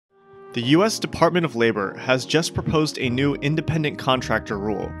The US Department of Labor has just proposed a new independent contractor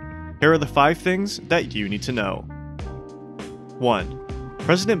rule. Here are the 5 things that you need to know. 1.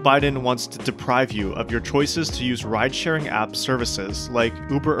 President Biden wants to deprive you of your choices to use ride-sharing app services like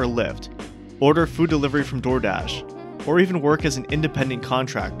Uber or Lyft, order food delivery from DoorDash, or even work as an independent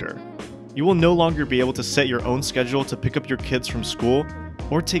contractor. You will no longer be able to set your own schedule to pick up your kids from school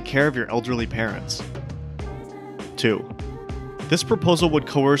or take care of your elderly parents. 2. This proposal would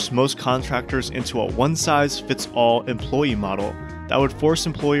coerce most contractors into a one-size-fits-all employee model that would force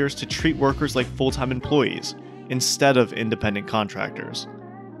employers to treat workers like full-time employees instead of independent contractors.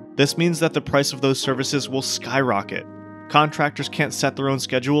 This means that the price of those services will skyrocket. Contractors can't set their own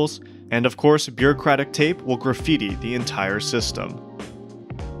schedules, and of course, bureaucratic tape will graffiti the entire system.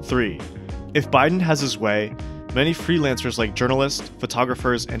 3. If Biden has his way, many freelancers like journalists,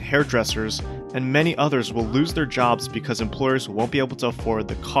 photographers, and hairdressers, and many others will lose their jobs because employers won't be able to afford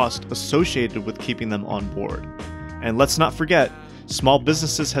the cost associated with keeping them on board. And let's not forget, small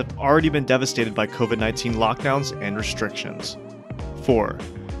businesses have already been devastated by COVID-19 lockdowns and restrictions. 4.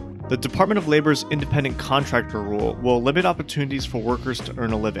 The Department of Labor's independent contractor rule will limit opportunities for workers to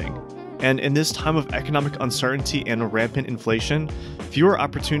earn a living. And in this time of economic uncertainty and rampant inflation, fewer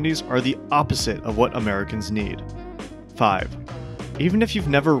opportunities are the opposite of what Americans need. 5. Even if you've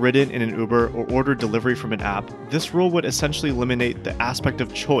never ridden in an Uber or ordered delivery from an app, this rule would essentially eliminate the aspect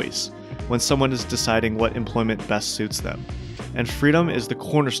of choice when someone is deciding what employment best suits them. And freedom is the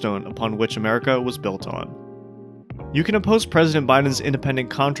cornerstone upon which America was built on. You can oppose President Biden's independent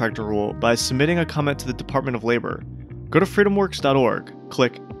contractor rule by submitting a comment to the Department of Labor. Go to freedomworks.org,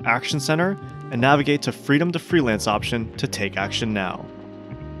 click Action Center, and navigate to Freedom to Freelance option to take action now.